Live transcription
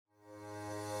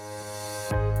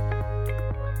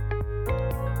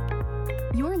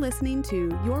listening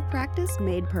to Your Practice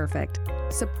Made Perfect.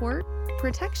 Support,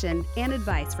 protection, and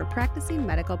advice for practicing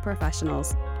medical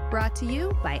professionals. Brought to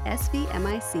you by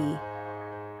SVMIC.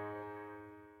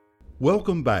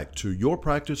 Welcome back to Your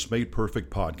Practice Made Perfect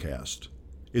podcast.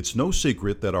 It's no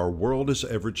secret that our world is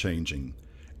ever-changing,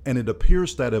 and it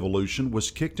appears that evolution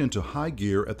was kicked into high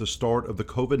gear at the start of the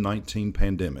COVID-19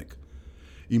 pandemic.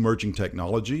 Emerging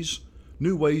technologies,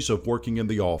 new ways of working in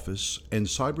the office, and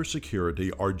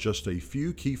cybersecurity are just a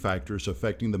few key factors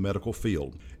affecting the medical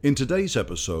field. In today's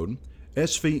episode,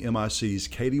 SVMIC's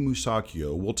Katie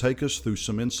Musacchio will take us through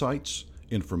some insights,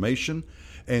 information,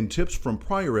 and tips from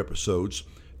prior episodes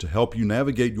to help you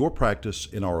navigate your practice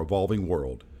in our evolving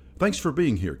world. Thanks for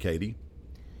being here, Katie.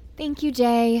 Thank you,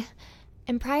 Jay.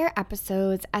 In prior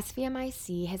episodes,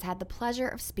 SVMIC has had the pleasure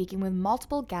of speaking with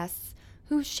multiple guests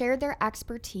who shared their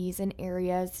expertise in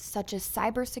areas such as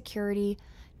cybersecurity,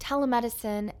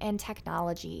 telemedicine, and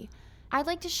technology. I'd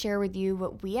like to share with you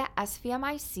what we at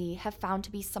SVMIC have found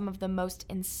to be some of the most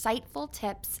insightful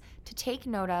tips to take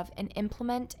note of and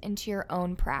implement into your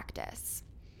own practice.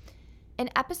 In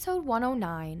episode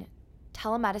 109,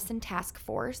 Telemedicine Task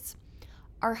Force,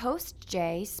 our host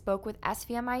Jay spoke with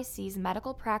SVMIC's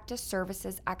medical practice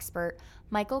services expert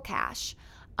Michael Cash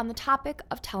on the topic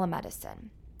of telemedicine.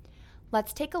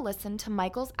 Let's take a listen to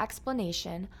Michael's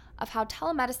explanation of how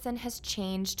telemedicine has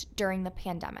changed during the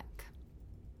pandemic.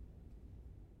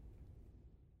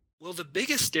 Well, the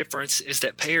biggest difference is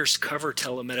that payers cover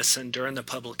telemedicine during the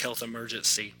public health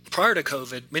emergency. Prior to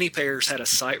COVID, many payers had a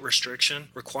site restriction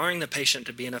requiring the patient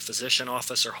to be in a physician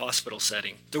office or hospital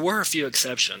setting. There were a few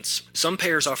exceptions. Some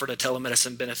payers offered a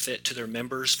telemedicine benefit to their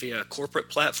members via a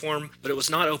corporate platform, but it was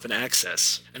not open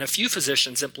access. And a few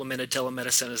physicians implemented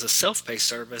telemedicine as a self-pay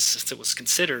service since it was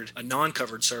considered a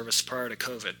non-covered service prior to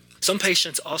COVID. Some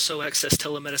patients also access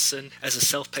telemedicine as a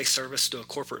self-pay service to a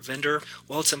corporate vendor.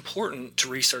 While it's important to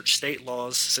research state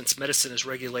laws since medicine is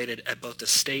regulated at both the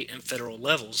state and federal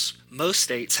levels, most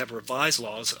states have revised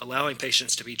laws allowing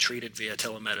patients to be treated via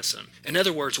telemedicine. In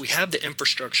other words, we have the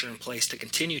infrastructure in place to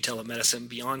continue telemedicine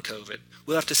beyond COVID.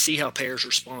 We'll have to see how payers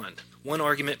respond. One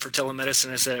argument for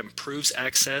telemedicine is that it improves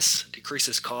access,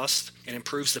 decreases costs, and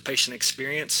improves the patient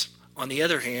experience. On the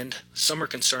other hand, some are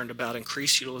concerned about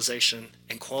increased utilization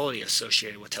and quality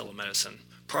associated with telemedicine.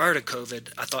 Prior to COVID,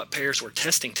 I thought payers were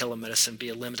testing telemedicine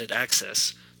via limited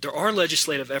access. There are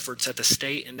legislative efforts at the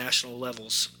state and national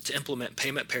levels to implement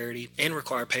payment parity and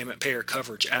require payment payer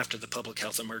coverage after the public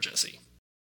health emergency.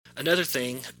 Another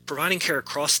thing, providing care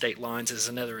across state lines is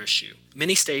another issue.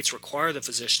 Many states require the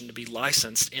physician to be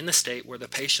licensed in the state where the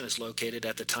patient is located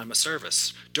at the time of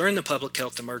service. During the public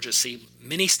health emergency,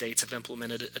 many states have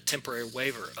implemented a temporary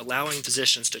waiver, allowing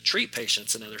physicians to treat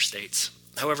patients in other states.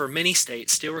 However, many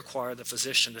states still require the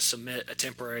physician to submit a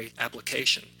temporary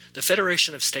application. The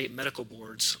Federation of State Medical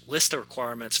Boards lists the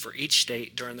requirements for each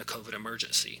state during the COVID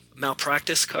emergency.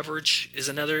 Malpractice coverage is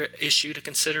another issue to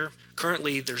consider.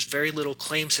 Currently, there's very little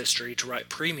claims history to write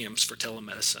premiums for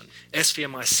telemedicine.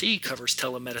 SVMIC covers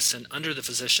telemedicine under the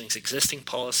physician's existing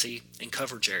policy and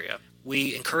coverage area.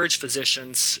 We encourage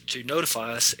physicians to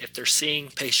notify us if they're seeing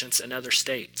patients in other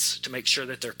states to make sure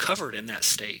that they're covered in that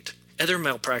state. Other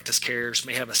malpractice carriers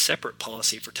may have a separate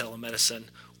policy for telemedicine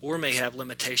or may have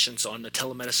limitations on the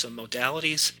telemedicine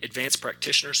modalities, advanced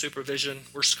practitioner supervision,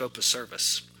 or scope of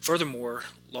service. Furthermore,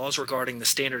 laws regarding the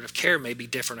standard of care may be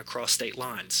different across state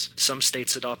lines. Some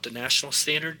states adopt a national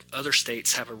standard, other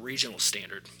states have a regional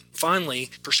standard.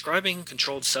 Finally, prescribing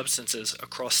controlled substances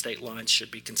across state lines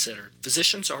should be considered.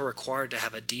 Physicians are required to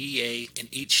have a DEA in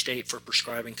each state for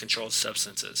prescribing controlled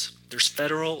substances. There's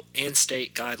federal and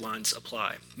state guidelines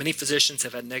apply. Many physicians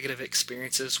have had negative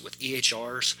experiences with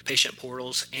EHRs, patient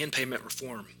portals, and payment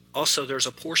reform. Also, there's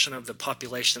a portion of the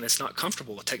population that's not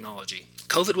comfortable with technology.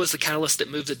 COVID was the catalyst that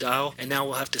moved the dial, and now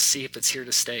we'll have to see if it's here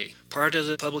to stay. Prior to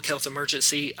the public health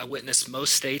emergency, I witnessed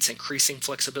most states increasing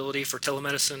flexibility for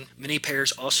telemedicine. Many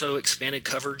payers also expanded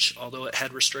coverage, although it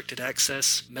had restricted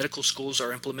access. Medical schools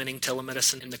are implementing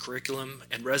telemedicine in the curriculum,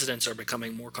 and residents are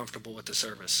becoming more comfortable with the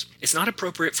service. It's not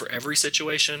appropriate for every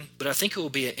situation, but I think it will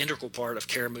be an integral part of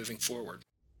care moving forward.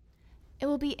 It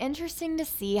will be interesting to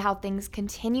see how things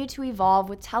continue to evolve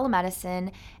with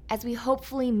telemedicine as we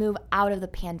hopefully move out of the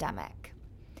pandemic.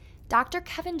 Dr.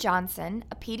 Kevin Johnson,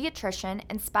 a pediatrician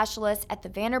and specialist at the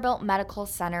Vanderbilt Medical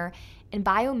Center in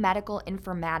Biomedical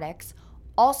Informatics,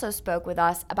 also spoke with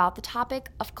us about the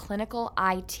topic of clinical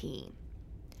IT.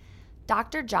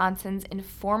 Dr. Johnson's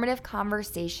informative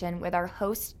conversation with our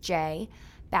host Jay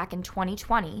back in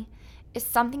 2020 is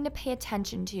something to pay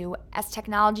attention to as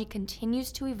technology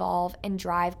continues to evolve and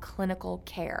drive clinical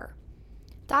care.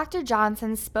 Dr.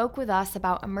 Johnson spoke with us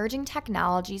about emerging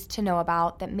technologies to know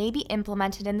about that may be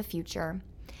implemented in the future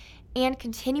and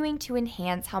continuing to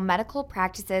enhance how medical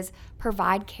practices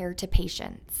provide care to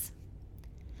patients.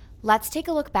 Let's take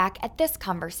a look back at this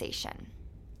conversation.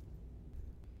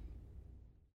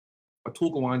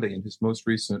 Atul Gawande, in his most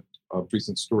recent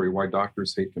story, Why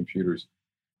Doctors Hate Computers,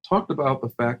 talked about the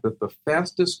fact that the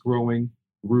fastest growing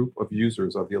group of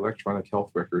users of the electronic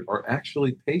health record are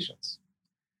actually patients.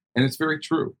 And it's very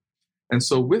true. And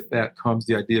so with that comes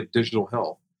the idea of digital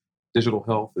health. Digital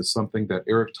health is something that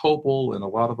Eric Topol and a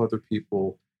lot of other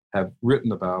people have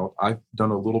written about. I've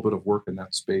done a little bit of work in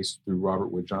that space through Robert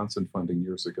Wood Johnson funding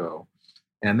years ago.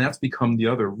 And that's become the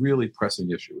other really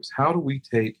pressing issue is how do we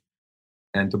take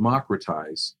and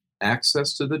democratize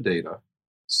access to the data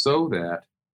so that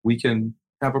we can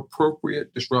have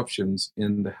appropriate disruptions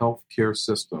in the healthcare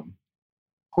system,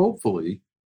 hopefully,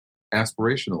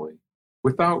 aspirationally,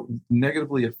 without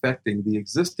negatively affecting the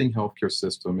existing healthcare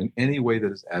system in any way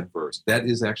that is adverse. That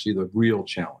is actually the real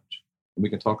challenge. And we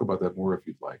can talk about that more if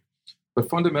you'd like.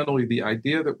 But fundamentally, the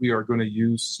idea that we are going to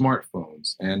use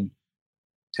smartphones and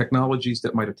technologies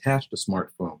that might attach to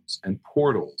smartphones and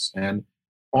portals and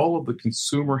all of the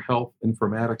consumer health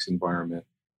informatics environment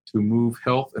to move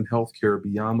health and healthcare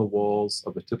beyond the walls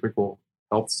of a typical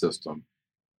health system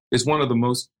is one of the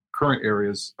most current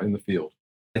areas in the field.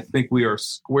 I think we are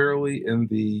squarely in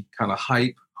the kind of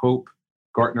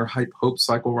Gartner hype hope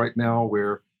cycle right now,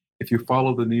 where if you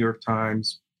follow the New York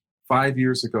Times, 5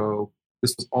 years ago,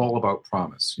 this was all about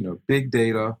promise. Big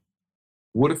data.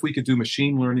 What if we could do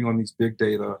machine learning on these big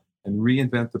data and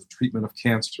reinvent the treatment of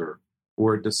cancer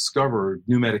or discover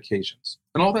new medications?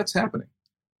 And all that's happening.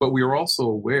 But we are also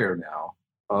aware now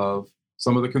of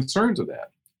some of the concerns of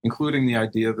that, including the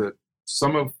idea that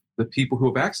some of the people who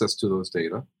have access to those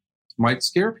data might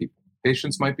scare people.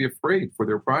 Patients might be afraid for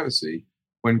their privacy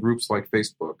when groups like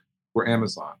Facebook or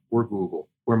Amazon or Google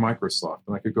or Microsoft,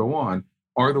 and I could go on,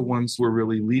 are the ones who are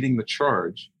really leading the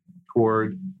charge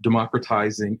toward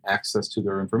democratizing access to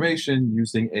their information,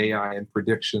 using AI and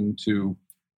prediction to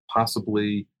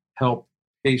possibly help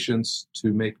patients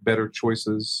to make better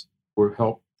choices or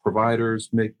help providers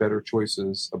make better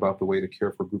choices about the way to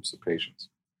care for groups of patients.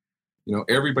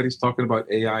 Everybody's talking about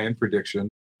AI and prediction.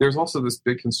 There's also this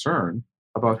big concern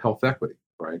about health equity,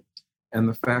 right? And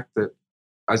the fact that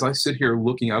as I sit here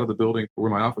looking out of the building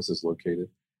where my office is located,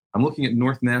 I'm looking at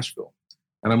North Nashville,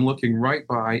 and I'm looking right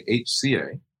by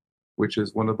HCA, which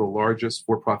is one of the largest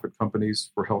for-profit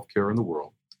companies for healthcare in the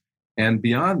world. And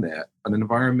beyond that, an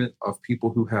environment of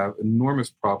people who have enormous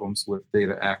problems with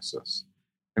data access,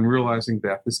 and realizing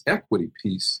that this equity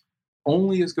piece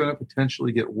only is going to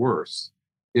potentially get worse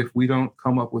if we don't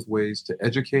come up with ways to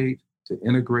educate, to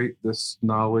integrate this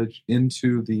knowledge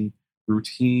into the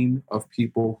routine of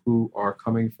people who are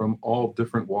coming from all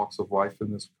different walks of life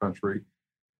in this country.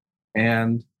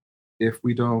 And if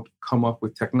we don't come up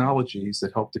with technologies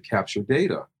that help to capture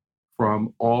data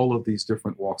from all of these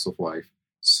different walks of life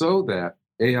so that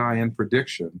AI and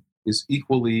prediction is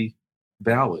equally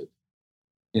valid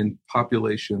in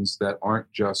populations that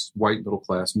aren't just white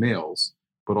middle-class males,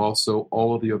 but also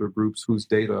all of the other groups whose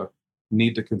data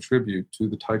need to contribute to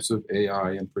the types of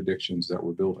AI and predictions that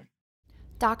we're building.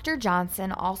 Dr.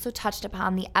 Johnson also touched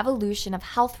upon the evolution of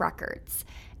health records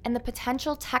and the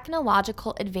potential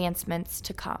technological advancements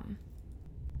to come.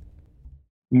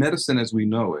 Medicine as we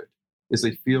know it is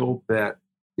a field that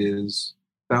is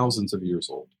thousands of years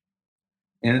old.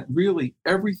 And really,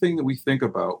 everything that we think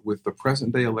about with the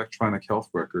present-day electronic health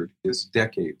record is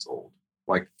decades old,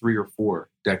 like 3 or 4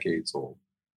 decades old.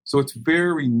 So it's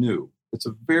very new. It's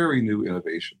a very new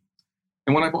innovation.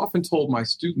 And what I've often told my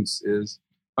students is,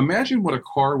 imagine what a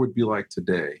car would be like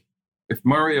today if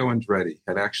Mario Andretti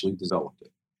had actually developed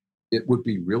it. It would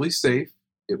be really safe.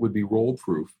 It would be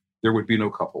roll-proof. There would be no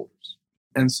cup holders.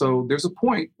 And so there's a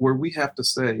point where we have to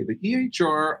say the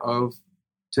EHR of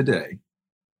today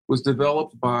was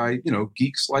developed by,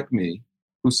 geeks like me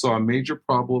who saw major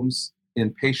problems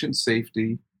in patient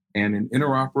safety and in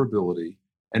interoperability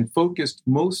and focused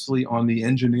mostly on the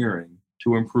engineering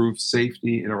to improve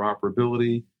safety,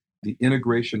 interoperability, the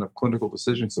integration of clinical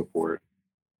decision support.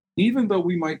 Even though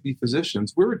we might be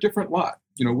physicians, we're a different lot.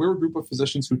 We're a group of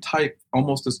physicians who type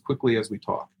almost as quickly as we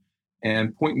talk.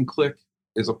 And point and click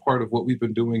is a part of what we've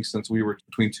been doing since we were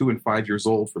between 2 and 5 years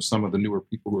old for some of the newer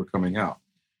people who are coming out.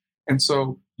 And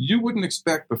so you wouldn't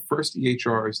expect the first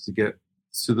EHRs to get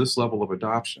to this level of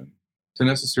adoption to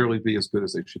necessarily be as good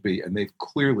as they should be. And they've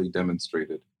clearly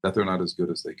demonstrated that they're not as good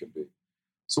as they can be.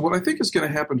 So what I think is going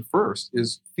to happen first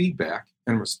is feedback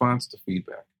and response to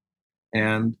feedback.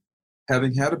 And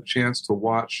having had a chance to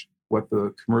watch what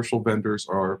the commercial vendors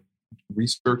are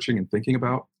researching and thinking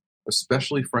about,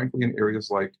 especially, frankly, in areas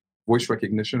like voice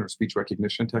recognition or speech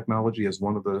recognition technology as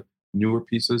one of the newer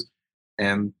pieces,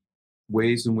 and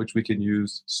ways in which we can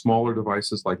use smaller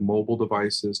devices like mobile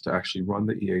devices to actually run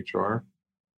the EHR.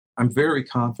 I'm very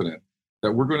confident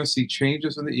that we're going to see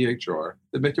changes in the EHR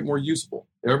that make it more usable.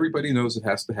 Everybody knows it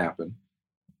has to happen.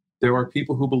 There are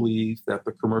people who believe that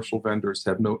the commercial vendors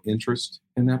have no interest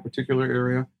in that particular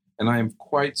area, and I am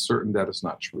quite certain that is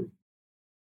not true.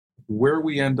 Where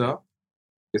we end up,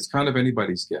 it's kind of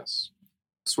anybody's guess.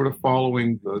 Sort of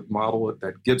following the model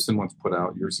that Gibson once put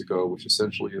out years ago, which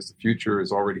essentially is the future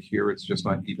is already here, it's just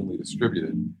not evenly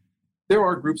distributed. There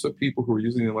are groups of people who are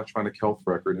using the electronic health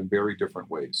record in very different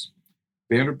ways.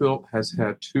 Vanderbilt has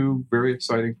had two very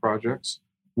exciting projects.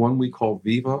 One we call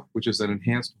Viva, which is an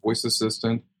enhanced voice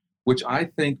assistant, which I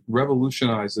think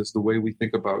revolutionizes the way we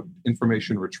think about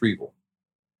information retrieval.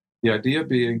 The idea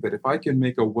being that if I can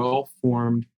make a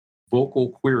well-formed vocal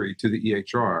query to the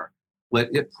EHR,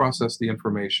 let it process the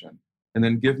information, and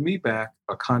then give me back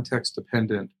a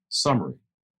context-dependent summary.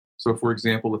 So, for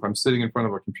example, if I'm sitting in front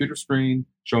of a computer screen,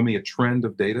 show me a trend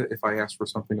of data if I ask for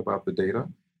something about the data.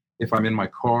 If I'm in my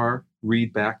car,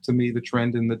 read back to me the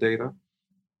trend in the data.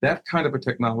 That kind of a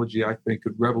technology, I think,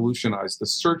 could revolutionize the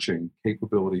searching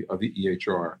capability of the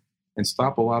EHR and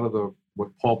stop a lot of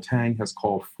what Paul Tang has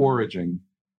called foraging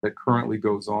that currently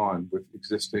goes on with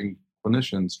existing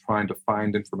clinicians trying to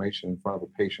find information in front of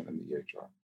a patient in the EHR.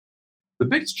 The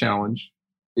biggest challenge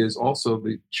is also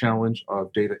the challenge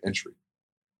of data entry.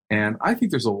 And I think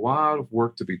there's a lot of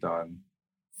work to be done,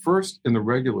 first in the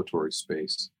regulatory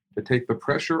space, to take the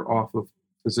pressure off of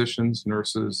physicians,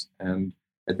 nurses, and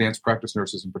advanced practice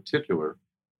nurses in particular,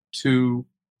 to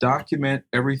document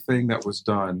everything that was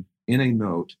done in a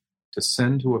note to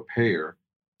send to a payer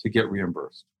to get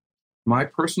reimbursed. My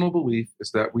personal belief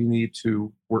is that we need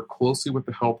to work closely with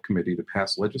the Health Committee to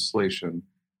pass legislation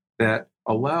that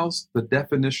allows the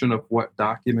definition of what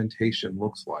documentation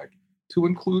looks like to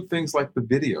include things like the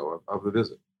video of the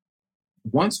visit.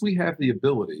 Once we have the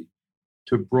ability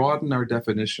to broaden our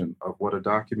definition of what a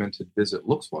documented visit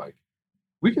looks like,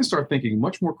 we can start thinking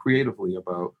much more creatively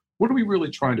about what are we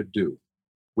really trying to do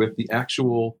with the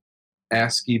actual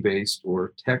ASCII-based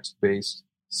or text-based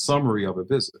summary of a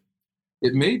visit.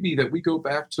 It may be that we go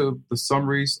back to the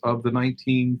summaries of the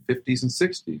 1950s and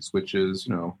 60s, which is,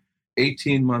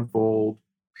 18-month-old,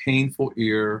 painful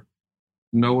ear,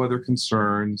 no other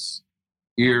concerns,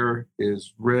 ear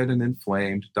is red and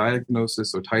inflamed,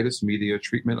 diagnosis otitis media,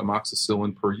 treatment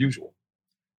amoxicillin per usual.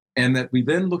 And that we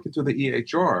then look into the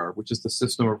EHR, which is the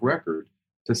system of record,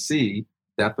 to see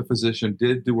that the physician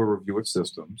did do a review of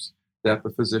systems, that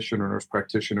the physician or nurse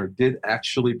practitioner did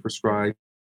actually prescribe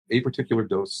a particular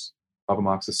dose of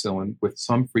amoxicillin with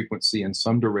some frequency and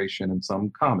some duration and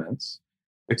some comments,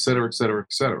 et cetera, et cetera,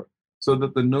 et cetera, so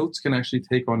that the notes can actually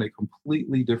take on a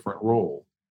completely different role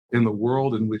in the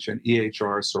world in which an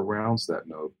EHR surrounds that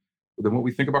note than what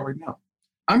we think about right now.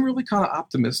 I'm really kind of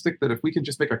optimistic that if we can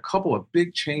just make a couple of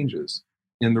big changes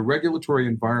in the regulatory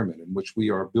environment in which we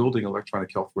are building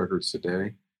electronic health records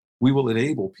today, we will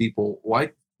enable people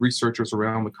like researchers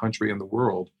around the country and the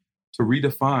world to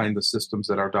redefine the systems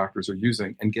that our doctors are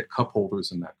using and get cup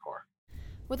holders in that car.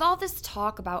 With all this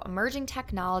talk about emerging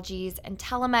technologies and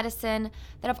telemedicine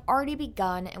that have already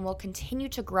begun and will continue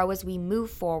to grow as we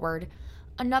move forward,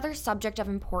 another subject of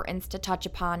importance to touch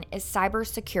upon is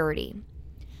cybersecurity.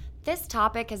 This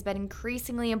topic has been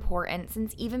increasingly important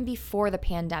since even before the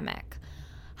pandemic.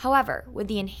 However, with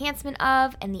the enhancement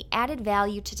of and the added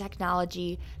value to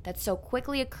technology that so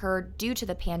quickly occurred due to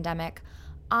the pandemic,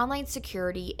 online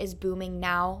security is booming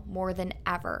now more than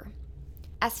ever.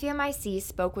 SVMIC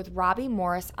spoke with Robbie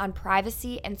Morris on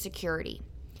privacy and security.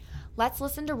 Let's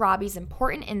listen to Robbie's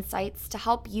important insights to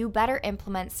help you better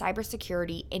implement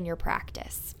cybersecurity in your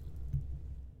practice.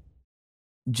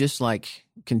 Just like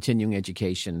continuing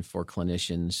education for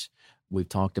clinicians, we've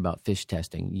talked about fish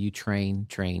testing. You train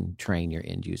your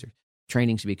end user.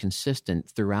 Training should be consistent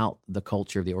throughout the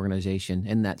culture of the organization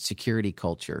and that security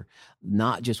culture,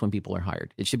 not just when people are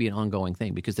hired. It should be an ongoing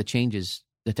thing because the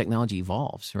technology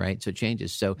evolves, right? So it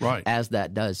changes. So As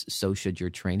that does, so should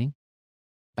your training.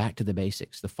 Back to the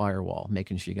basics, the firewall,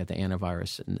 making sure you got the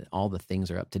antivirus and all the things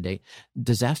are up to date.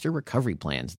 Disaster recovery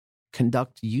plans.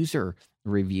 Conduct user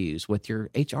reviews with your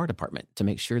HR department to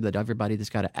make sure that everybody that's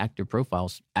got active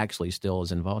profiles actually still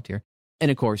is involved here. And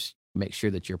of course, make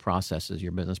sure that your processes,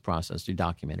 your business process, are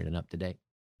documented and up to date.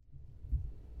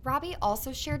 Robbie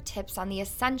also shared tips on the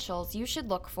essentials you should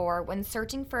look for when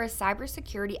searching for a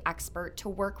cybersecurity expert to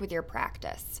work with your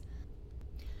practice.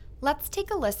 Let's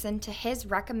take a listen to his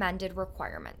recommended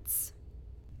requirements.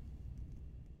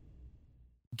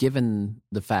 Given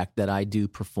the fact that I do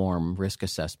perform risk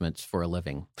assessments for a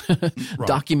living, Right.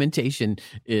 documentation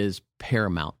is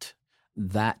paramount.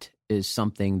 That is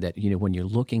something that, when you're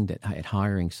looking at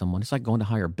hiring someone, it's like going to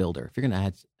hire a builder. If you're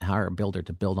going to hire a builder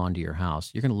to build onto your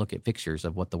house, you're going to look at pictures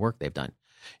of what the work they've done.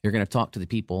 You're going to talk to the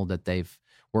people that they've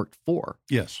worked for.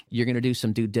 Yes. You're going to do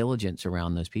some due diligence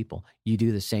around those people. You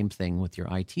do the same thing with your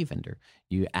IT vendor.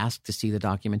 You ask to see the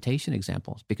documentation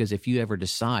examples, because if you ever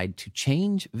decide to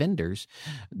change vendors,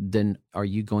 then are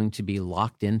you going to be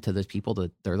locked into those people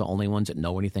that they're the only ones that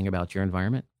know anything about your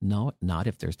environment? No, not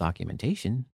if there's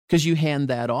documentation, because you hand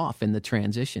that off in the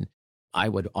transition. I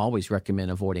would always recommend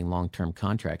avoiding long-term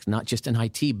contracts, not just in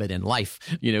IT, but in life,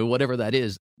 whatever that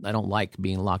is. I don't like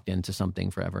being locked into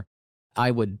something forever. I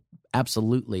would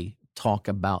absolutely talk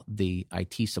about the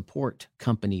IT support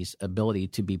company's ability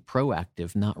to be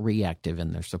proactive, not reactive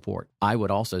in their support. I would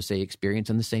also say experience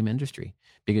in the same industry,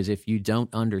 because if you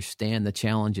don't understand the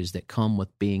challenges that come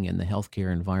with being in the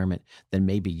healthcare environment, then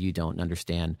maybe you don't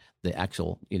understand the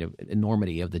actual,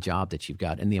 enormity of the job that you've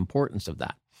got and the importance of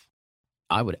that.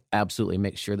 I would absolutely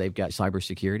make sure they've got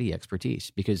cybersecurity expertise,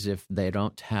 because if they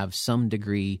don't have some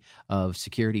degree of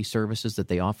security services that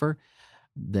they offer,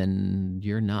 then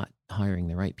you're not hiring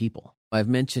the right people. I've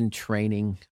mentioned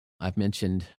training. I've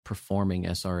mentioned performing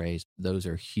SRAs. Those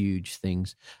are huge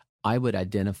things. I would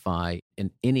identify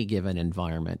in any given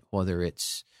environment, whether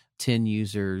it's 10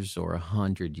 users or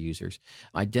 100 users,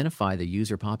 identify the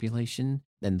user population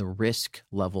and the risk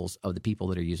levels of the people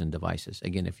that are using devices.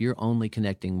 Again, if you're only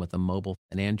connecting with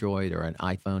an Android or an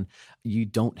iPhone, you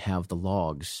don't have the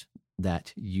logs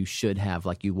that you should have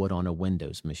like you would on a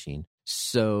Windows machine.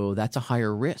 So that's a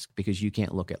higher risk because you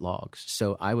can't look at logs.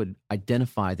 So I would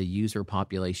identify the user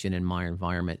population in my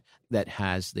environment that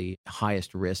has the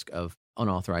highest risk of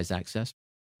unauthorized access.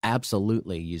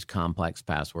 Absolutely use complex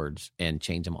passwords and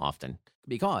change them often,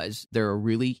 because there are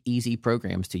really easy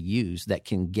programs to use that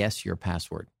can guess your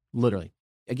password. Literally.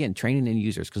 Again, training end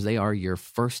users, because they are your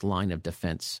first line of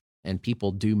defense, and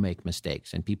people do make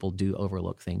mistakes and people do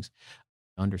overlook things.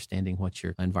 Understanding what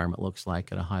your environment looks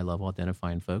like at a high level,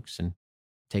 identifying folks and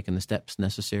taking the steps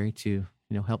necessary to,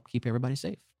 help keep everybody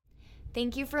safe.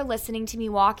 Thank you for listening to me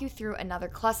walk you through another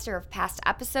cluster of past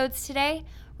episodes today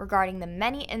regarding the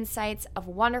many insights of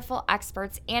wonderful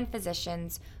experts and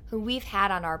physicians who we've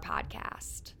had on our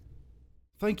podcast.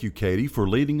 Thank you, Katie, for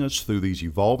leading us through these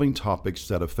evolving topics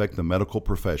that affect the medical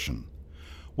profession.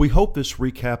 We hope this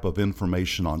recap of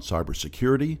information on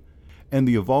cybersecurity and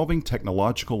the evolving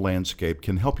technological landscape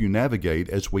can help you navigate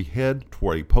as we head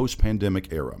toward a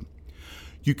post-pandemic era.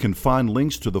 You can find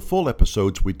links to the full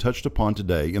episodes we touched upon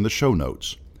today in the show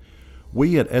notes.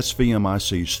 We at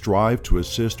SVMIC strive to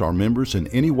assist our members in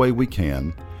any way we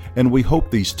can, and we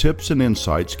hope these tips and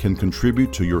insights can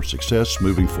contribute to your success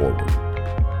moving forward.